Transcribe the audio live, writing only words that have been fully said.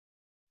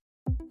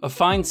A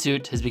fine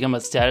suit has become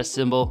a status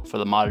symbol for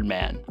the modern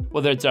man.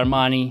 Whether it's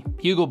Armani,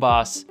 Hugo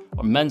Boss,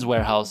 or Men's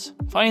Warehouse,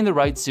 finding the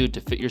right suit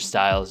to fit your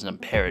style is an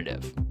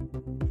imperative.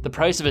 The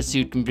price of a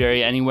suit can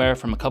vary anywhere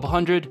from a couple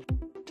hundred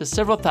to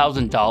several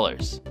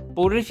 $1,000s.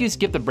 But what if you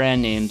skip the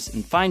brand names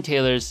and find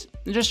tailors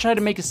and just try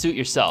to make a suit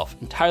yourself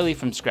entirely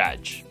from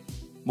scratch?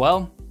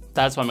 Well,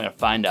 that's what I'm going to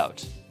find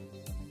out.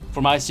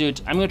 For my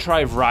suit, I'm going to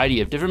try a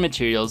variety of different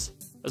materials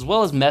as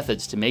well as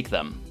methods to make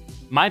them.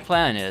 My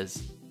plan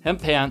is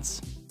hemp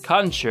pants,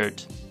 cotton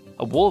shirt,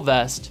 a wool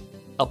vest,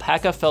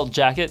 alpaca felt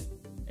jacket,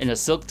 and a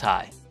silk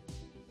tie.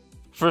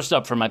 First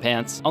up for my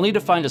pants, I'll need to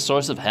find a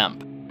source of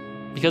hemp.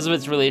 Because of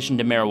its relation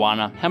to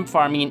marijuana, hemp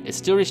farming is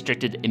still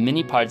restricted in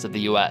many parts of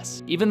the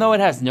US, even though it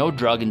has no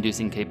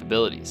drug-inducing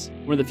capabilities.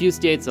 One of the few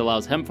states that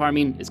allows hemp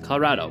farming is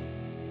Colorado,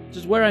 which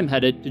is where I'm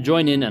headed to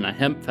join in on a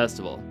hemp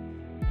festival.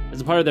 As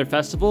a part of their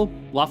festival,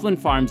 Laughlin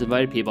Farms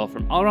invited people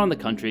from all around the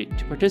country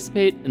to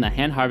participate in the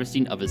hand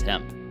harvesting of his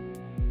hemp.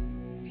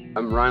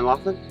 I'm Ryan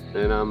Laughlin,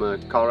 and I'm a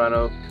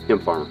Colorado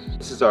hemp farmer.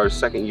 This is our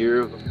second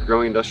year of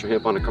growing industrial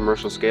hemp on a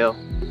commercial scale.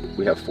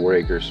 We have 4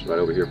 acres right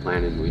over here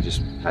planted. We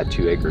just had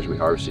 2 acres we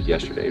harvested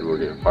yesterday, and we're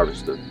going to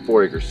harvest the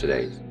 4 acres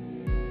today.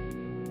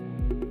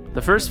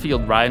 The first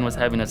field Ryan was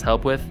having us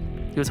help with,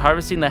 he was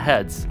harvesting the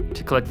heads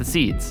to collect the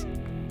seeds.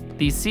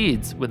 These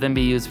seeds would then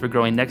be used for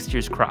growing next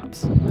year's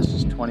crops. This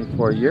is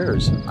 24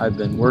 years I've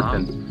been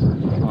working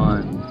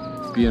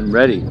on being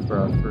ready for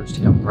our first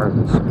hemp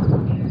harvest.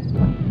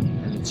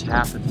 It's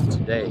happening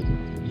today.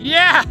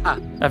 Yeah!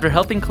 After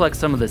helping collect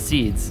some of the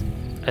seeds,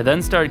 I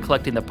then started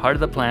collecting the part of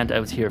the plant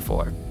I was here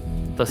for,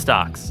 the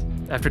stalks.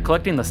 After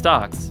collecting the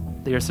stalks,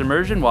 they are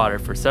submerged in water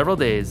for several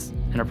days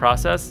in a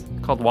process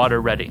called water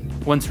retting.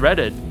 Once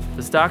retted,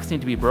 the stalks need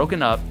to be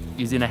broken up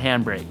using a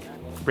hand brake,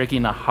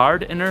 breaking the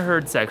hard inner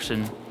hurd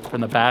section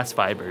from the bast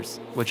fibers,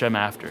 which I'm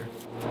after.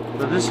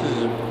 So this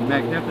is a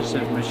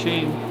magnificent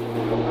machine.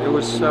 It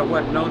was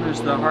what known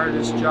as the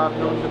hardest job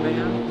known to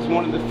man. It's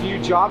one of the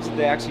few jobs that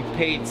they actually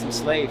paid some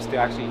slaves to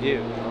actually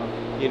do.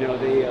 You know,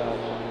 they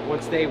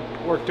once they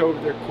worked over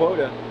their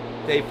quota,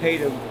 they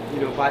paid them,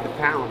 you know, by the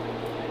pound.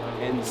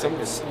 And some of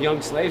the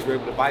young slaves were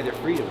able to buy their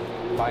freedom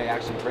by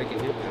actually breaking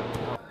hemp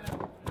down.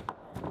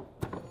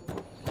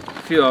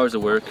 A few hours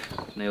of work,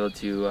 and able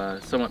to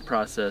somewhat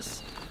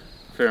process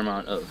a fair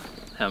amount of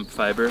hemp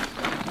fiber.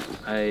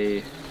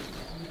 I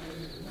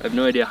have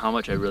no idea how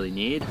much I really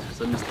need,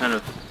 so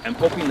I'm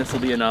hoping this will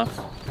be enough.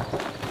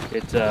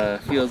 It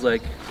feels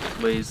like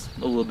it weighs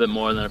a little bit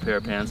more than a pair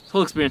of pants. The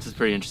whole experience is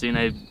pretty interesting.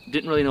 I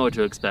didn't really know what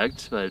to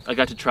expect, but I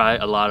got to try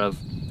a lot of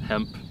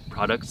hemp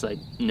products I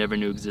never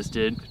knew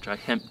existed. Try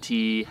hemp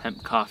tea,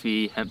 hemp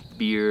coffee, hemp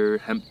beer,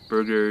 hemp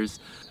burgers,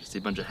 just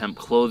a bunch of hemp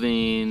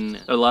clothing.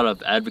 A lot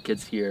of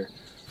advocates here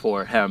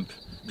for hemp,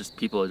 just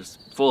people are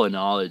just full of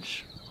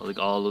knowledge, like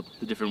all of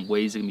the different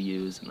ways it can be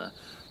used and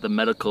the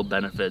medical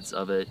benefits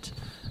of it,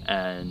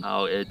 and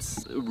how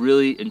it's a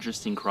really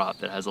interesting crop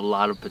that has a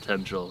lot of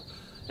potential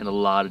in a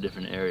lot of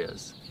different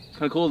areas.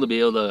 Kind of cool to be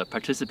able to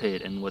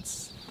participate in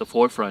what's the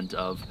forefront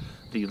of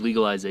the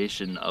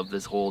legalization of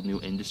this whole new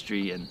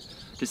industry, and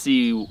to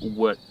see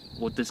what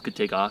this could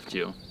take off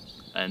to.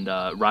 And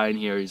Ryan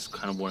here is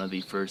kind of one of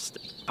the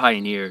first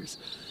pioneers,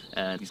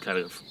 and he's kind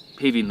of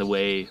paving the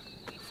way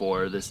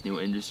for this new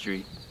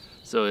industry.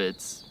 So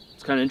it's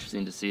kind of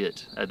interesting to see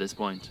it at this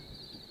point.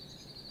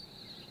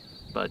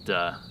 But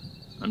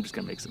I'm just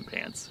gonna make some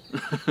pants.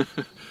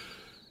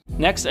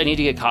 Next, I need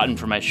to get cotton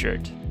for my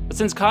shirt. But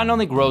since cotton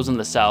only grows in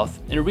the south,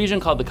 in a region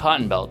called the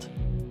Cotton Belt,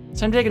 it's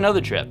time to take another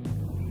trip.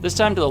 This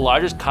time to the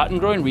largest cotton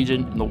growing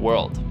region in the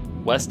world,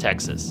 West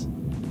Texas.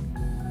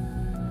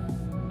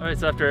 Alright,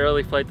 so after an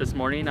early flight this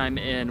morning, I'm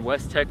in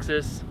West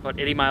Texas, about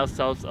 80 miles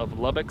south of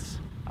Laux.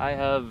 I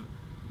have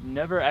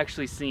never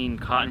actually seen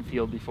cotton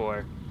field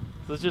before.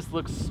 So this just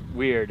looks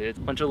weird. It's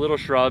a bunch of little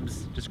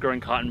shrubs just growing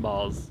cotton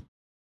balls.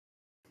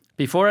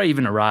 Before I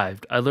even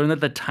arrived, I learned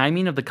that the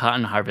timing of the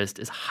cotton harvest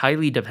is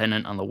highly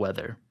dependent on the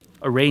weather.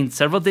 A rain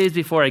several days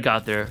before I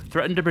got there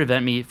threatened to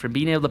prevent me from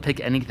being able to pick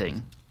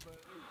anything.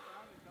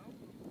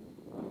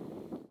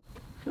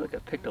 I feel like I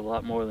picked a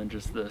lot more than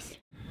just this.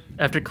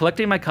 After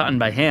collecting my cotton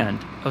by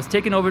hand, I was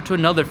taken over to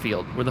another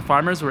field where the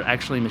farmers were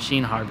actually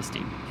machine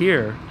harvesting.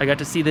 Here, I got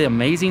to see the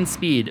amazing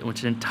speed in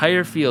which an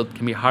entire field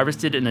can be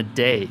harvested in a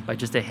day by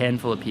just a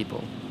handful of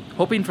people.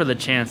 Hoping for the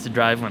chance to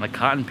drive one of the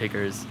cotton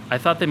pickers, I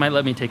thought they might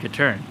let me take a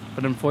turn.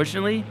 But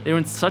unfortunately, they were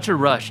in such a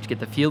rush to get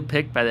the field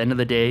picked by the end of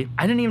the day,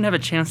 I didn't even have a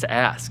chance to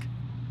ask.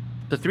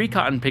 The 3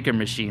 cotton picker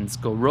machines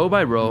go row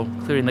by row,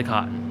 clearing the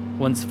cotton.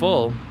 Once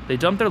full, they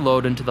dump their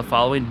load into the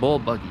following bull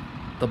buggy.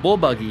 The bull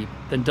buggy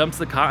then dumps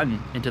the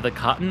cotton into the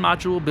cotton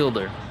module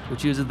builder,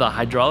 which uses the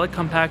hydraulic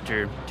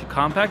compactor to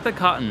compact the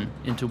cotton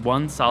into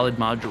one solid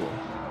module.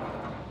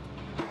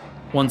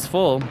 Once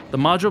full, the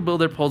module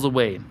builder pulls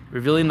away,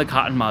 revealing the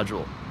cotton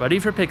module, ready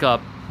for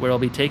pickup, where it will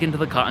be taken to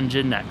the cotton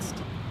gin next.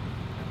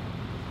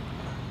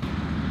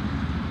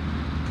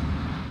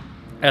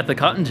 At the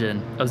cotton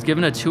gin, I was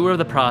given a tour of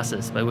the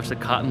process by which the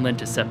cotton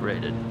lint is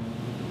separated.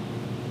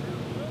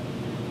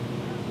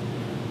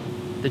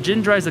 The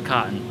gin dries the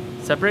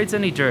cotton, separates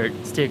any dirt,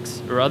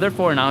 sticks, or other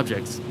foreign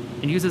objects,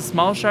 and uses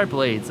small sharp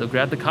blades that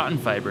grab the cotton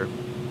fiber,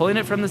 pulling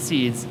it from the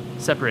seeds,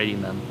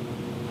 separating them.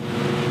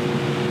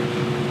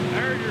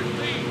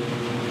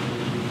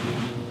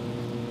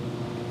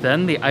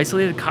 Then the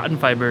isolated cotton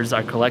fibers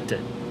are collected,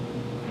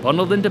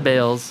 bundled into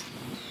bales,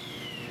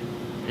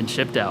 and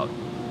shipped out.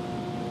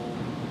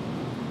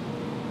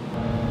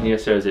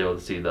 Yesterday I was able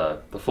to see the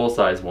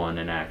full-size one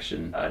in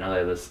action. Now I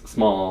have this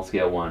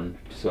small-scale one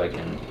so I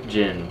can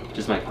gin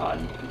just my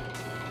cotton.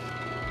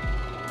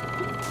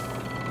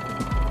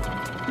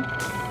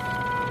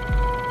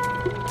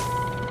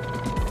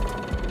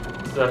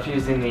 So after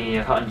using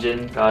the cotton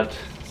gin, got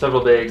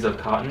several bags of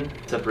cotton,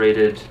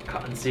 separated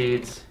cotton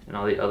seeds and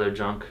all the other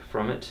junk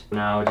from it.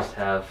 Now I just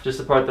have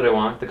the part that I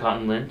want, the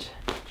cotton lint.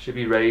 Should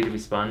be ready to be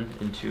spun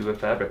into a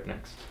fabric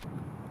next.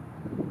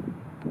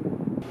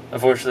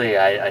 Unfortunately,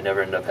 I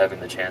never ended up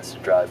having the chance to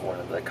drive one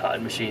of the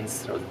cotton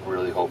machines that I was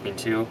really hoping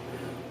to.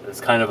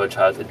 It's kind of a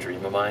childhood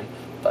dream of mine,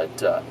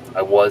 but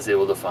I was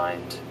able to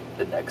find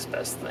the next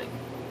best thing.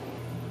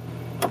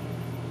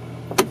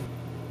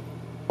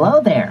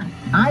 Hello there.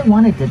 I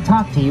wanted to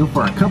talk to you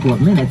for a couple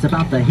of minutes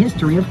about the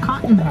history of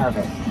cotton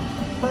harvest.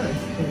 First,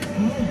 it's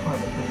hand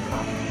harvesting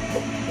cotton.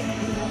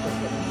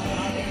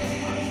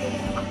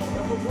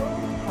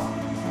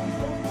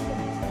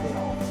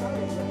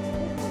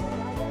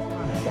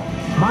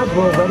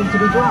 Module ready to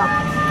be dropped.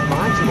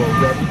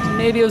 Module ready to...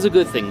 Maybe it was a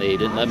good thing they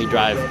didn't let me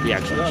drive the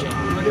actual machine.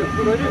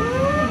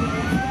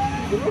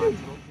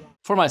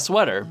 For my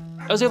sweater,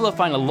 I was able to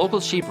find a local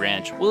sheep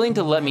ranch willing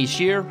to let me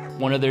shear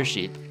one of their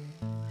sheep.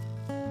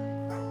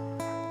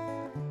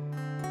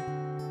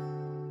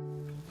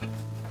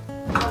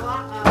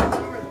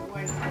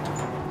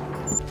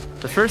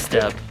 The first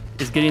step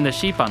is getting the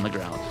sheep on the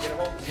ground,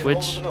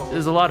 which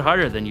is a lot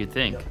harder than you'd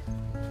think.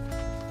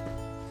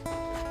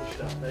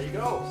 There you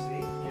go, see?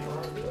 You know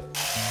how to do it.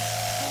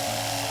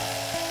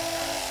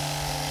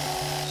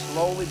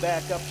 Slowly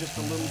back up just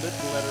a little bit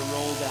and let her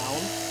roll down.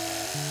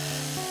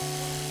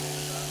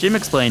 Jim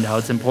explained how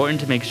it's important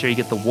to make sure you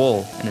get the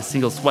wool in a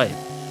single swipe.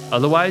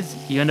 Otherwise,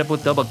 you end up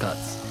with double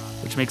cuts,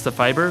 which makes the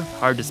fiber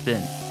hard to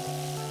spin.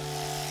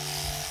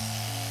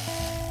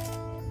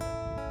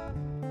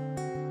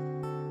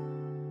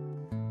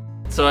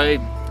 So I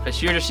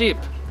sheared a sheep,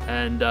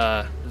 and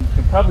you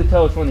can probably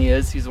tell which one he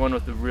is. He's the one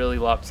with the really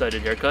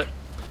lopsided haircut.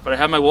 But I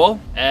have my wool,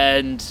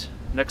 and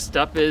next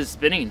up is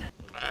spinning.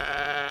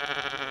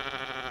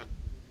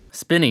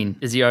 Spinning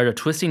is the art of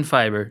twisting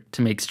fiber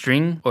to make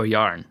string or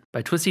yarn.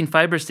 By twisting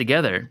fibers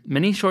together,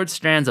 many short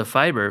strands of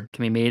fiber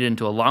can be made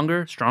into a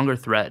longer, stronger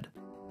thread.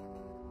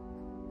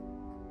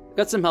 I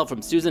got some help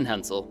from Susan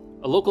Hensel,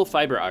 a local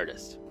fiber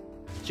artist.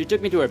 She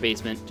took me to her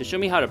basement to show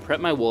me how to prep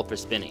my wool for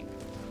spinning.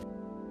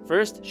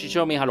 First, she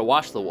showed me how to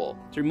wash the wool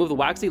to remove the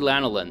waxy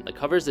lanolin that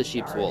covers the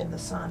sheep's wool. In the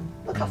sun.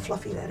 Look how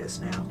fluffy that is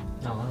now.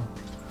 Oh wow.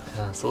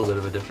 Yeah, it's a little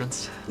bit of a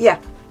difference. Yeah,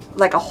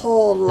 like a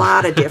whole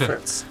lot of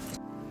difference.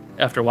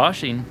 After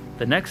washing,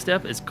 the next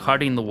step is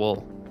carding the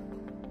wool.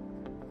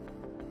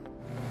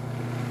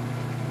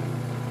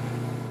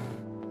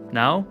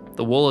 Now,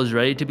 the wool is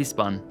ready to be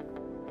spun.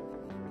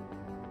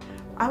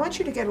 I want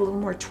you to get a little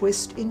more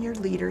twist in your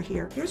leader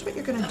here. Here's what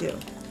you're going to do.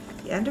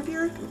 The end of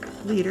your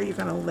leader, you're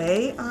going to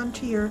lay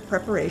onto your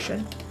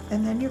preparation,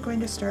 and then you're going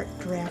to start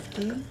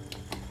drafting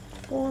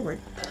forward.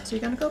 So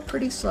you're going to go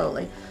pretty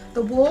slowly.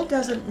 The wool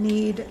doesn't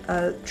need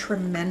a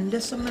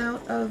tremendous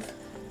amount of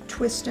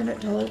twist in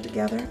it to hold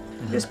together.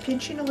 Just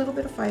pinching a little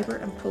bit of fiber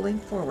and pulling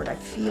forward. I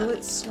feel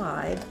it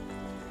slide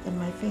in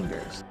my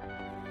fingers.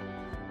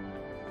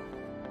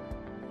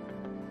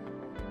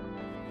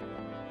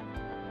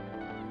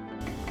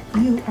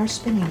 You are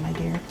spinning, my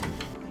dear.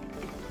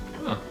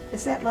 Huh.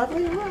 Is that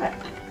lovely or what?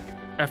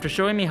 After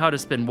showing me how to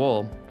spin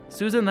wool,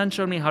 Susan then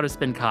showed me how to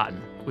spin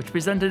cotton, which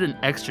presented an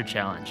extra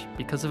challenge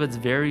because of its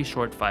very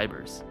short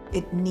fibers.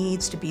 It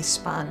needs to be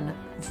spun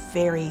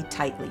very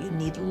tightly. You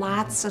need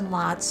lots and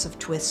lots of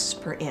twists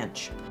per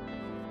inch.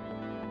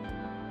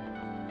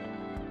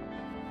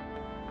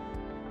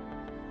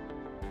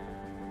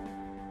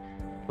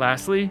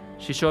 Lastly,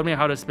 she showed me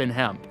how to spin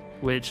hemp,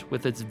 which,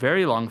 with its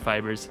very long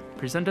fibers,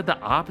 presented the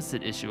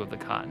opposite issue of the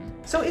cotton.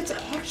 So it's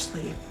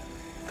actually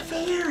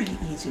very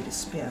easy to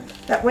spin.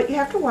 That what you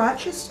have to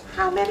watch is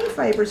how many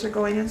fibers are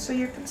going in so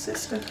you're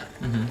consistent.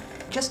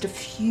 Just a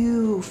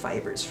few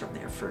fibers from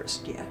there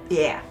first,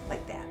 yeah,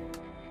 like that.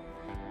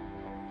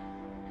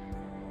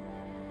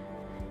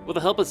 With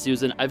the help of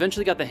Susan, I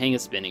eventually got the hang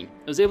of spinning.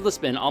 I was able to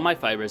spin all my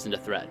fibers into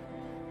thread,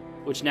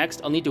 which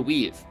next I'll need to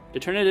weave to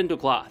turn it into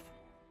cloth.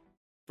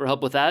 For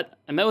help with that,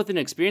 I met with an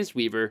experienced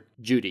weaver,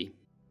 Judy.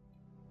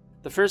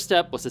 The first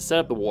step was to set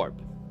up the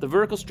warp, the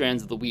vertical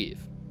strands of the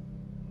weave,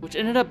 which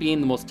ended up being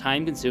the most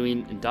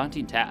time-consuming and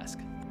daunting task.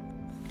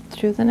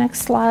 Through the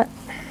next slot.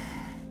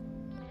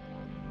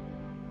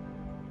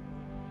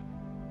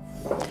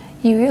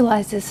 You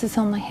realize this is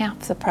only half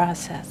the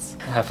process.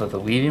 Half of the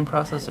weaving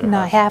process? Or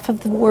No, half of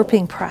the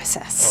warping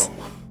process.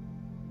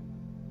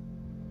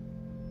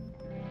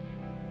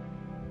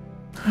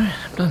 Alright,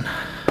 I'm done.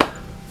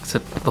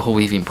 Except the whole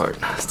weaving part.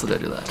 Still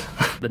gotta do that.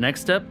 The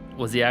next step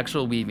was the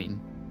actual weaving.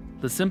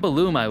 The simple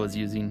loom I was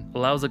using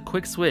allows a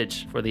quick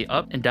switch for the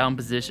up and down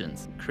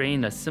positions,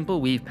 creating a simple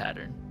weave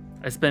pattern.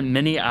 I spent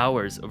many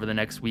hours over the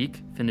next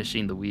week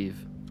finishing the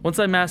weave. Once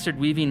I mastered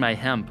weaving my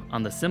hemp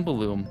on the simple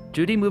loom,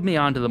 Judy moved me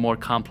on to the more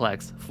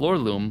complex floor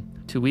loom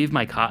to weave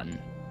my cotton.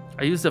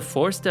 I used a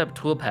 4-step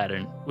twill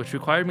pattern, which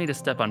required me to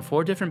step on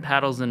 4 different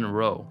paddles in a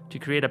row to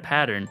create a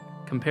pattern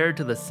compared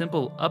to the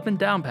simple up and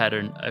down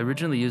pattern I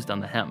originally used on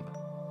the hemp.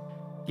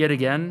 Yet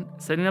again,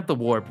 setting up the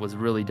warp was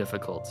really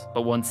difficult,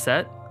 but once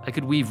set, I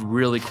could weave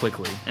really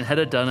quickly and had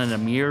it done in a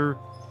mere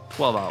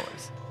 12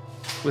 hours.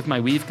 With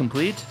my weave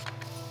complete,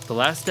 the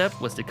last step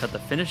was to cut the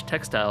finished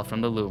textile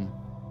from the loom.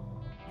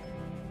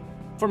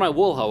 For my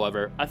wool,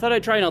 however, I thought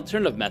I'd try an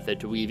alternative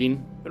method to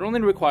weaving that only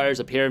requires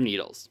a pair of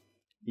needles: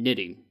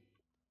 knitting.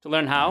 To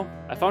learn how,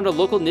 I found a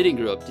local knitting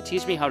group to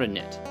teach me how to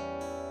knit.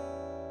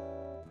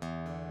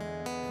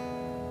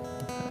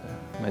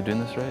 Am I doing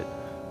this right?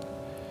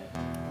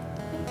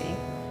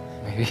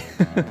 Maybe.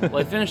 While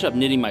I finish up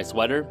knitting my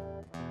sweater,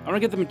 I want to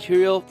get the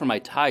material for my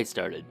tie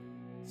started: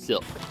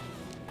 silk.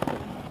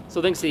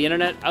 So thanks to the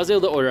internet, I was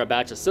able to order a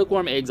batch of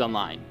silkworm eggs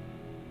online.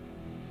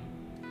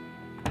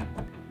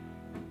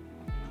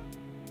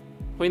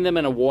 Putting them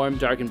in a warm,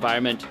 dark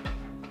environment,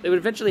 they would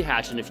eventually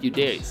hatch in a few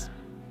days,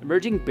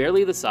 emerging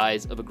barely the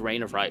size of a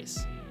grain of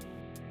rice.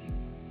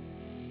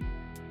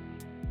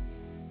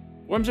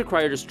 Worms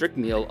required a strict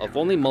meal of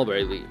only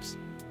mulberry leaves,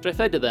 which I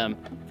fed to them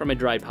from a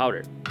dried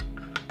powder.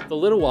 With a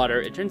little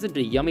water, it turns into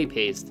a yummy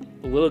paste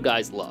the little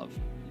guys love.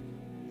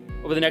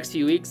 Over the next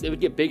few weeks, they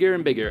would get bigger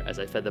and bigger as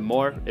I fed them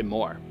more and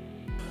more.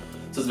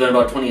 So it's been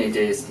about 28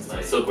 days since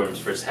my silkworms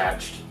first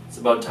hatched. It's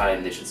about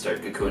time they should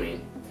start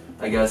cocooning.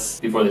 I guess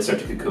before they start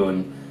to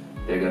cocoon,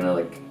 they're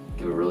gonna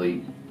give a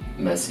really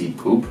messy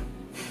poop.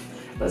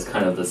 That's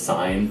kind of the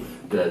sign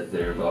that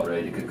they're about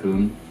ready to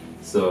cocoon.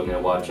 So I'm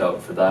gonna watch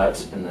out for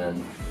that and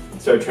then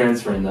start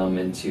transferring them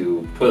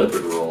into toilet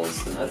paper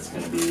rolls, and that's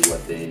gonna be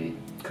what they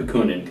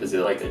cocoon in because they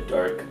like a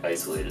dark,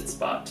 isolated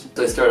spot.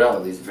 So I started out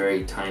with these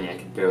very tiny, I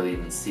could barely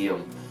even see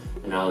them,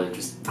 and now they're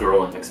just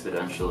growing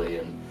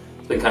exponentially, and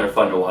it's been kind of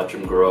fun to watch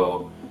them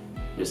grow.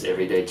 Just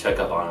every day check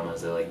up on them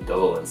as they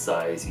double in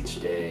size each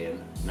day, and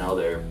now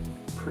they're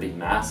pretty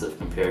massive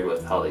compared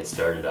with how they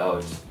started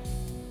out.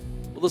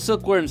 Well, the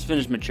silkworms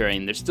finished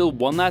maturing, there's still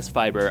one last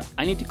fiber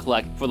I need to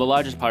collect for the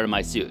largest part of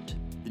my suit,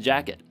 the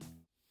jacket.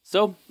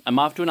 So I'm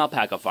off to an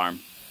alpaca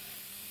farm.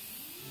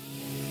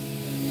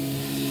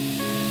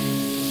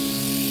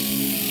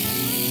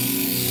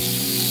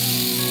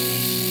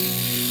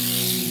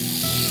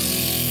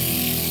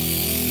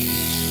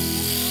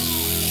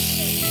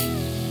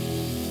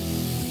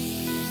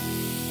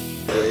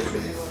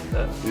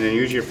 And then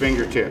use your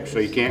fingertips so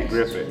you can't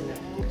grip it.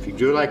 If you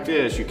do it like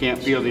this, you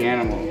can't feel the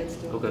animal.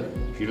 Okay.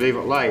 If you leave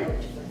it light,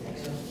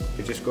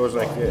 it just goes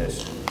like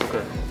this.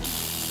 Okay.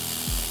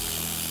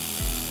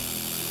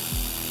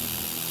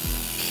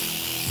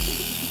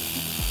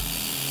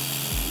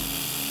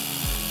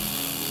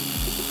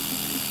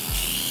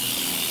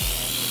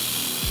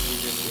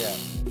 Yeah.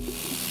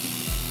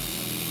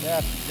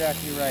 That's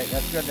exactly right.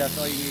 That's good. That's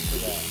all you need for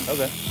that.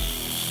 Okay.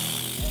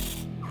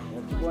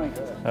 That's going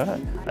good. All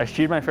right. I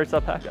sheared my first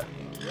alpaca.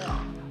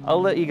 Yeah.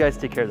 I'll let you guys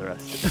take care of the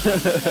rest.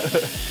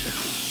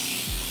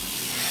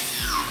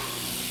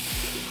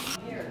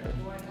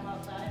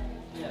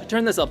 To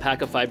turn this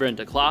alpaca fiber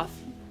into cloth,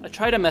 I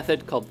tried a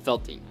method called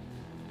felting.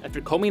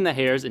 After combing the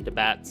hairs into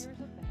bats,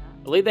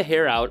 I laid the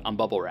hair out on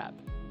bubble wrap,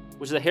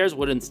 which the hairs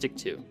wouldn't stick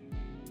to.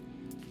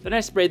 Then I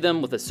sprayed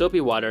them with a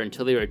soapy water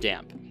until they were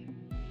damp.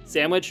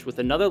 Sandwiched with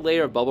another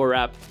layer of bubble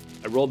wrap,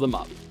 I rolled them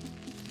up,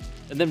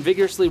 and then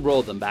vigorously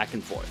rolled them back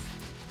and forth.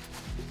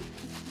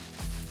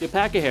 The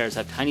alpaca hairs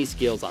have tiny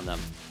scales on them,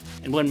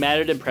 and when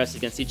matted and pressed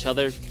against each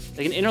other,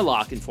 they can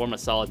interlock and form a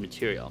solid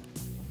material.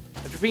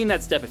 After repeating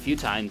that step a few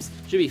times,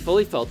 it should be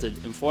fully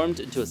felted and formed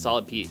into a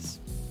solid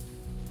piece.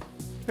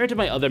 Compared to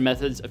my other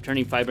methods of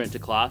turning fiber into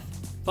cloth,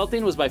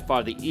 felting was by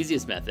far the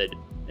easiest method,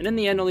 and in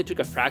the end only took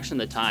a fraction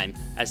of the time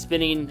as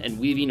spinning and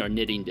weaving or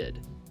knitting did.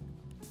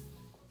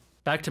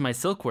 Back to my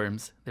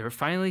silkworms, they were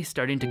finally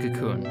starting to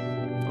cocoon.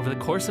 Over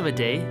the course of a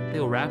day, they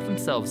will wrap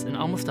themselves in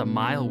almost a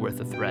mile worth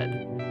of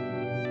thread.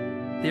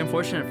 The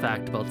unfortunate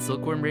fact about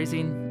silkworm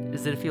raising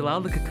is that if you allow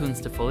the cocoons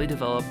to fully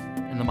develop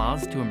and the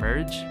moths to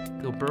emerge,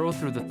 they'll burrow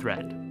through the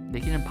thread,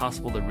 making it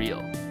impossible to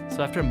reel.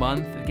 So after a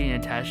month of getting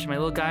attached to my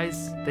little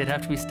guys, they'd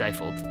have to be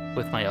stifled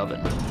with my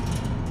oven.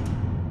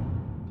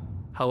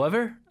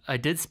 However, I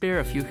did spare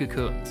a few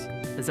cocoons,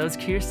 as I was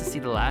curious to see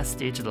the last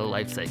stage of the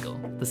life cycle,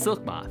 the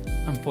silk moth.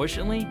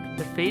 Unfortunately,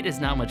 their fate is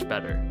not much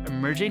better.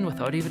 Emerging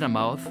without even a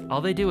mouth,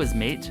 all they do is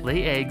mate,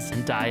 lay eggs,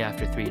 and die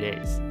after 3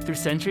 days. Through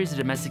centuries of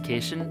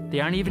domestication, they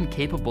aren't even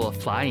capable of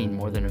flying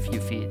more than a few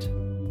feet.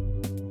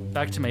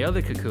 Back to my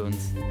other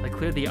cocoons, I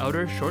cleared the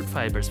outer short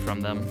fibers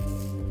from them.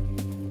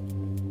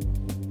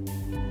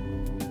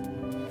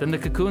 Then the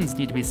cocoons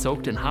need to be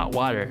soaked in hot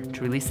water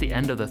to release the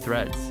end of the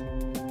threads.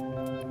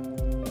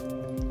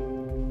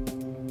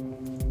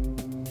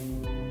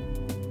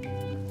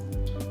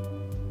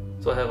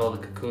 So I have all the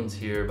cocoons spoons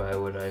here by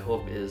what I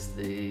hope is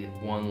the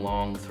one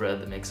long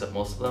thread that makes up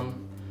most of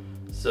them.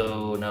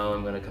 So now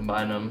I'm going to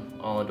combine them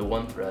all into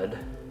one thread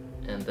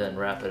and then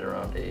wrap it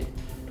around a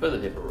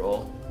toilet paper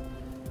roll.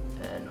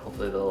 And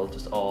hopefully they'll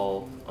just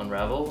all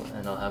unravel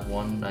and I'll have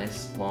one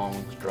nice,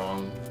 long,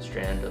 strong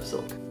strand of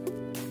silk.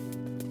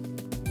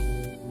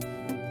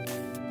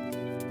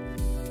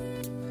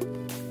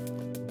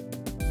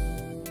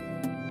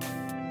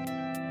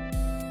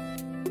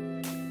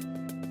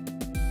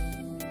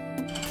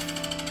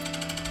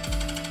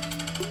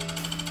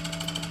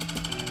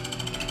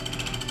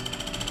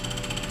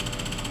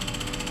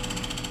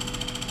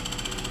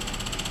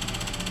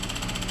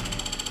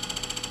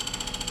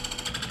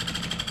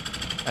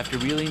 After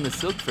reeling the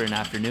silk for an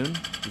afternoon,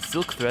 the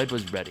silk thread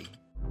was ready.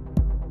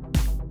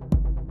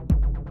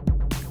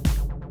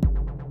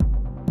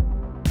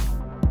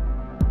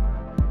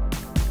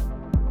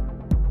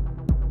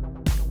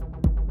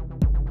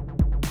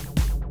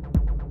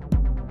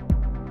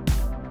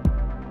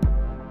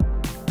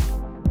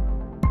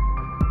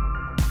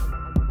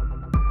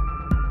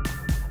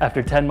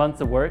 After 10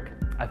 months of work,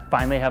 I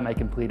finally have my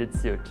completed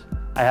suit.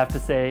 I have to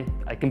say,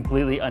 I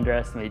completely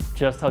underestimate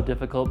just how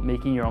difficult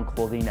making your own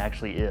clothing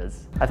actually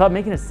is. I thought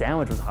making a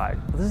sandwich was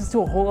hard, but this is to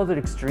a whole other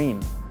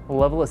extreme. The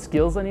level of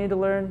skills I need to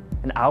learn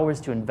and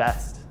hours to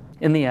invest.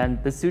 In the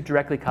end, this suit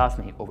directly cost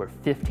me over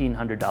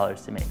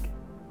 $1,500 to make.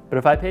 But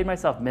if I paid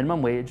myself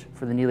minimum wage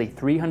for the nearly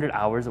 300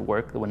 hours of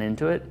work that went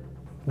into it,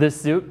 this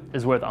suit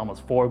is worth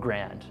almost $4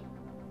 grand.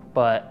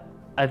 But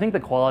I think the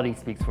quality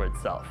speaks for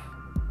itself.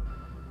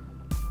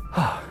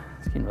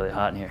 It's getting really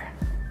hot in here.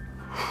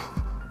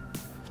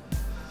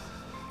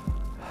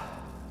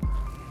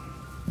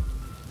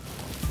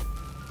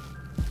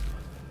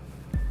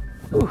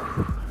 Whew.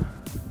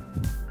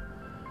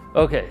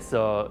 Okay,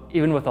 so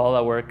even with all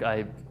that work,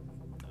 I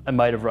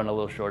might have run a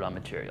little short on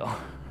material.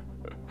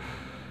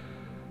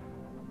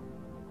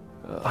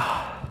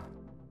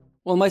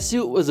 While my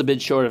suit was a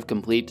bit short of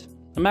complete,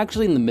 I'm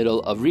actually in the middle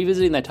of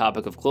revisiting that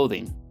topic of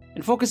clothing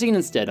and focusing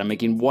instead on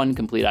making one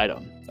complete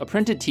item, a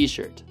printed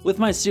t-shirt. With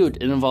my suit,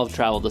 it involved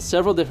travel to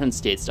several different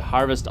states to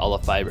harvest all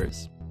the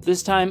fibers.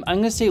 This time, I'm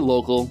going to stay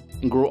local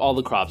and grow all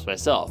the crops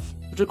myself,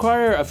 which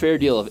require a fair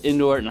deal of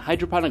indoor and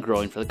hydroponic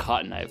growing for the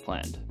cotton I have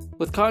planned.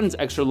 With cotton's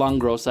extra long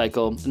grow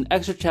cycle and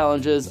extra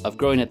challenges of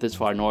growing it this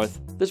far north,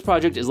 this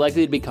project is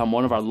likely to become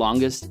one of our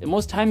longest and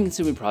most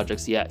time-consuming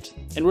projects yet,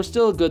 and we're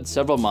still a good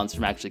several months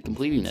from actually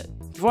completing it.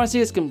 If you want to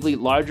see us complete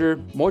larger,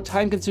 more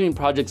time-consuming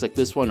projects like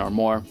this one or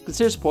more,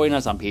 consider supporting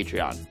us on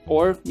Patreon.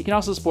 Or you can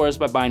also support us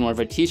by buying one of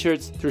our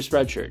t-shirts through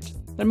Spreadshirt.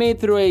 They're made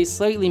through a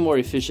slightly more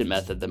efficient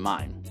method than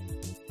mine.